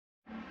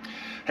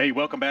Hey,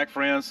 welcome back,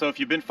 friends. So if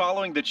you've been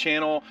following the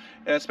channel,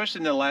 especially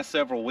in the last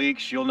several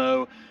weeks, you'll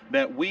know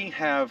that we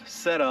have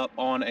set up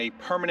on a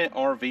permanent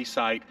RV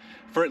site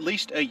for at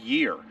least a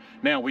year.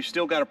 Now, we've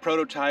still got a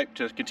prototype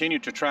to continue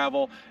to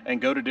travel and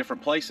go to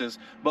different places,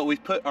 but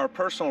we've put our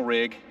personal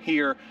rig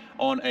here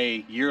on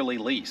a yearly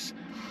lease.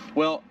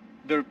 Well,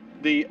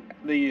 the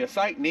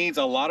site needs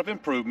a lot of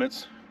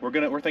improvements. We're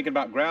thinking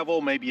about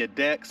gravel, maybe a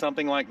deck,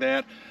 something like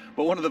that.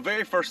 But one of the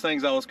very first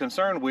things I was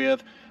concerned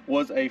with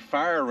was a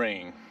fire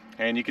ring.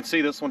 And you can see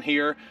this one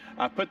here.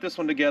 I put this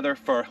one together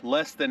for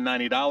less than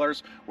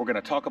 $90. We're going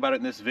to talk about it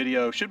in this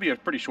video. Should be a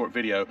pretty short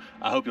video.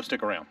 I hope you'll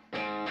stick around.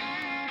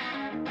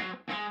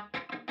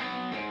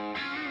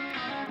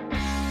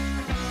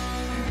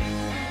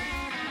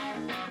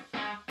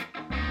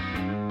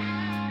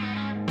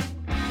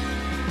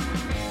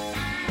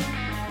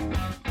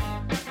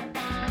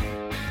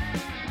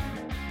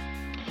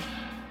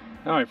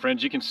 All right,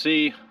 friends, you can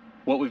see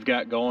what we've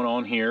got going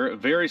on here.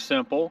 Very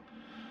simple.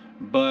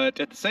 But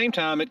at the same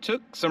time, it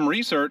took some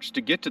research to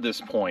get to this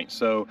point.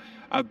 So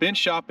I've been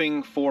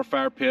shopping for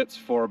fire pits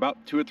for about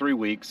 2 or 3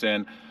 weeks,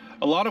 and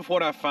a lot of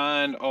what I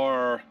find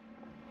are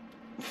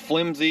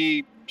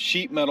flimsy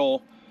sheet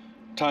metal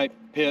type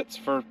pits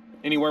for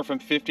anywhere from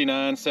 $59,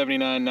 $79,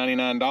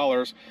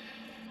 $99.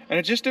 And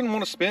I just didn't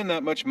want to spend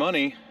that much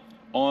money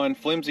on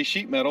flimsy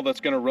sheet metal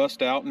that's going to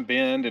rust out and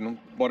bend and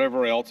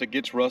whatever else. It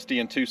gets rusty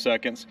in 2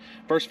 seconds.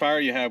 First fire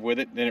you have with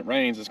it, then it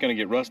rains, it's going to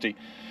get rusty.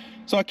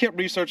 So I kept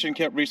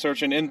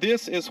researching, and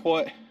this is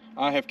what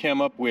I have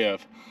come up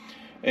with.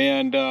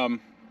 And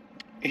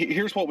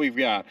here's what we've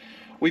got.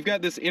 We've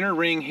got this inner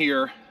ring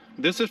here.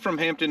 This is from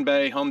Hampton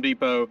Bay, Home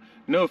Depot.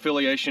 No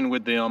affiliation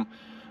with them.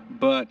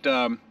 But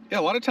yeah,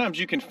 a lot of times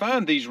you can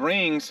find these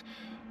rings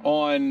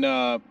on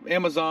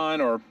Amazon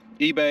or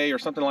eBay or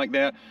something like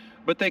that.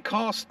 But they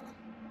cost,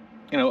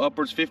 you know,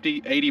 upwards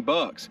 50, 80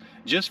 bucks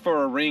just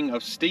for a ring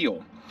of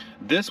steel.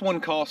 This one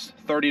costs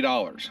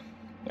 $30.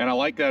 And I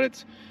like that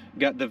it's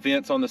got the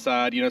vents on the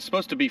side. You know, it's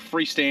supposed to be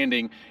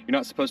freestanding. You're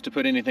not supposed to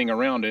put anything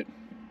around it.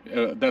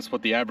 That's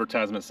what the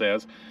advertisement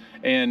says.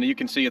 And you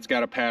can see it's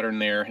got a pattern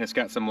there. It's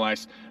got some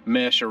nice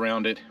mesh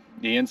around it,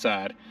 the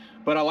inside.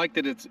 But I like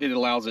that it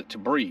allows it to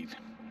breathe.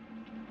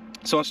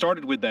 So I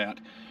started with that.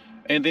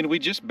 And then we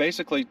just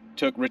basically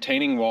took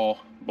retaining wall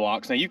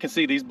blocks. Now you can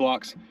see these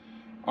blocks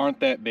aren't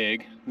that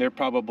big. They're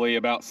probably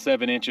about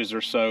 7 inches or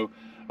so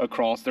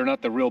across. They're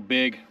not the real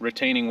big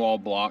retaining wall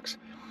blocks.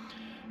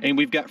 And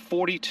we've got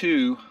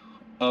 42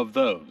 of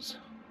those.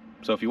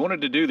 So if you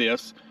wanted to do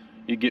this,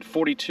 you get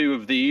 42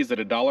 of these at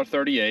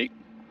 $1.38,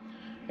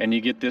 and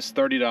you get this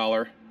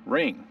 $30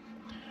 ring.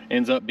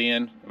 Ends up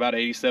being about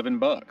 87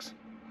 bucks.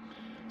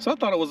 So I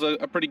thought it was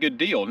a pretty good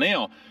deal.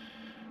 Now,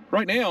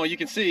 right now you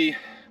can see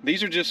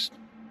these are just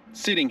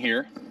sitting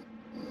here,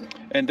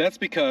 and that's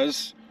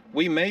because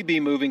we may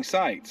be moving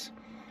sites.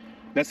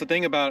 That's the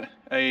thing about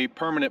a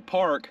permanent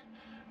park.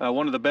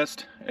 One of the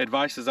best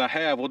advices I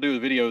have, we'll do a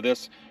video of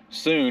this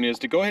soon, is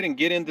to go ahead and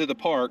get into the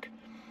park,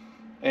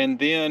 and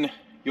then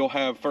you'll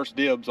have first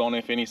dibs on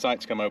if any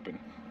sites come open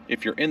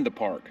if you're in the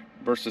park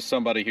versus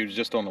somebody who's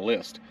just on the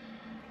list.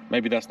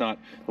 Maybe that's not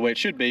the way it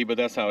should be, but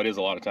that's how it is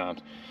a lot of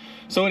times.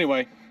 So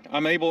anyway,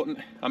 I'm able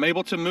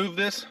to move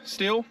this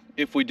still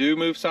if we do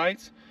move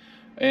sites,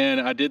 and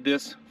I did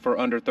this for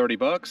under 30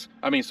 bucks.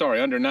 I mean,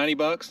 sorry, under 90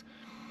 bucks.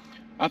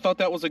 I thought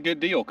that was a good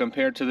deal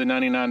compared to the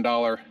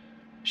 $99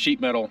 sheet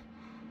metal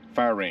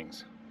fire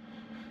rings.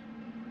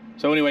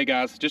 So anyway,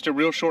 guys, just a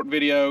real short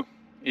video.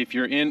 If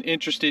you're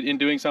interested in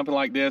doing something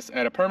like this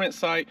at a permanent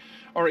site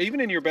or even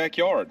in your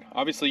backyard,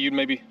 obviously you'd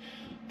maybe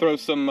throw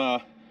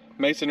some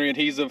masonry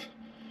adhesive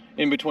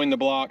in between the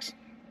blocks,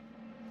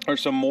 or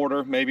some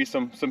mortar, maybe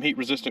some heat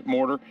resistant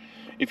mortar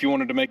if you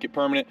wanted to make it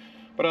permanent.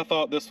 But I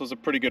thought this was a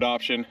pretty good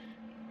option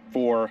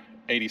for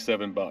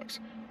 87 bucks.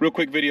 Real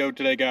quick video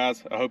today,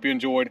 guys. I hope you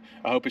enjoyed.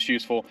 I hope it's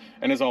useful.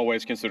 And as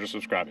always, consider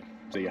subscribing.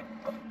 See ya.